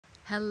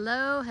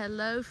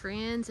Hello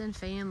friends and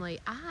family.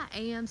 I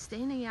am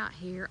standing out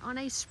here on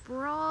a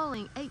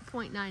sprawling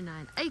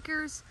 8.99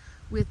 acres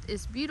with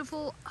this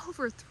beautiful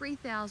over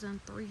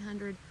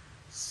 3,300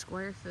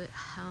 square foot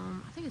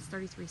home. I think it's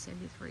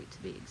 3373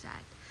 to be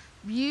exact.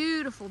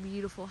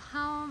 Beautiful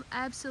home,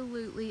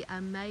 absolutely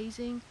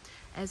amazing.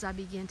 As I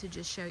begin to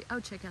just show you, oh,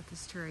 check out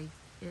this tree.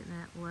 Isn't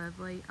that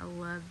lovely? I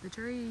love the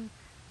tree.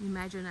 You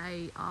imagine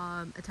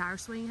a tire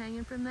swing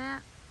hanging from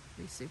that?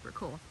 It'd be super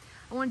cool.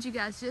 I wanted you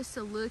guys just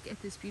to look at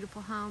this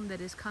beautiful home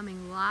that is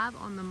coming live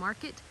on the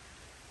market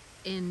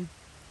in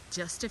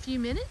just a few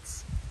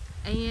minutes,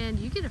 and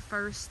you get a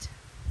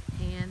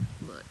first-hand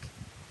look.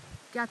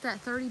 Got that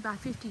 30 by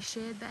 50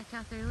 shed back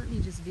out there. Let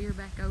me just veer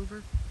back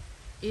over.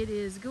 It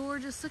is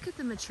gorgeous. Look at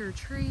the mature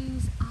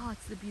trees. Oh,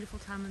 it's the beautiful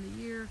time of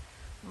the year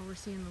where we're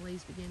seeing the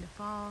leaves begin to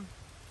fall.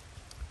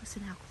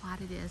 Listen how quiet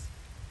it is.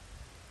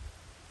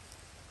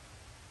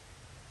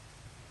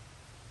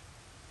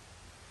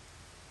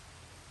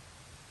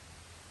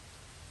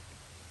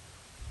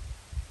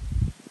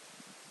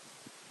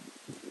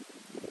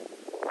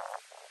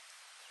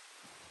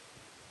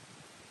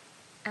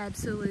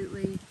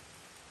 Absolutely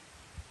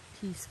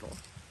peaceful,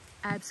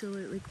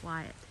 absolutely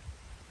quiet.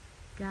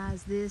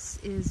 Guys, this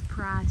is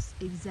priced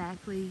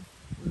exactly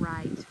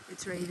right.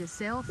 It's ready to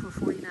sell for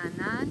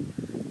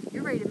 $49,900.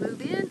 You're ready to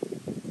move in.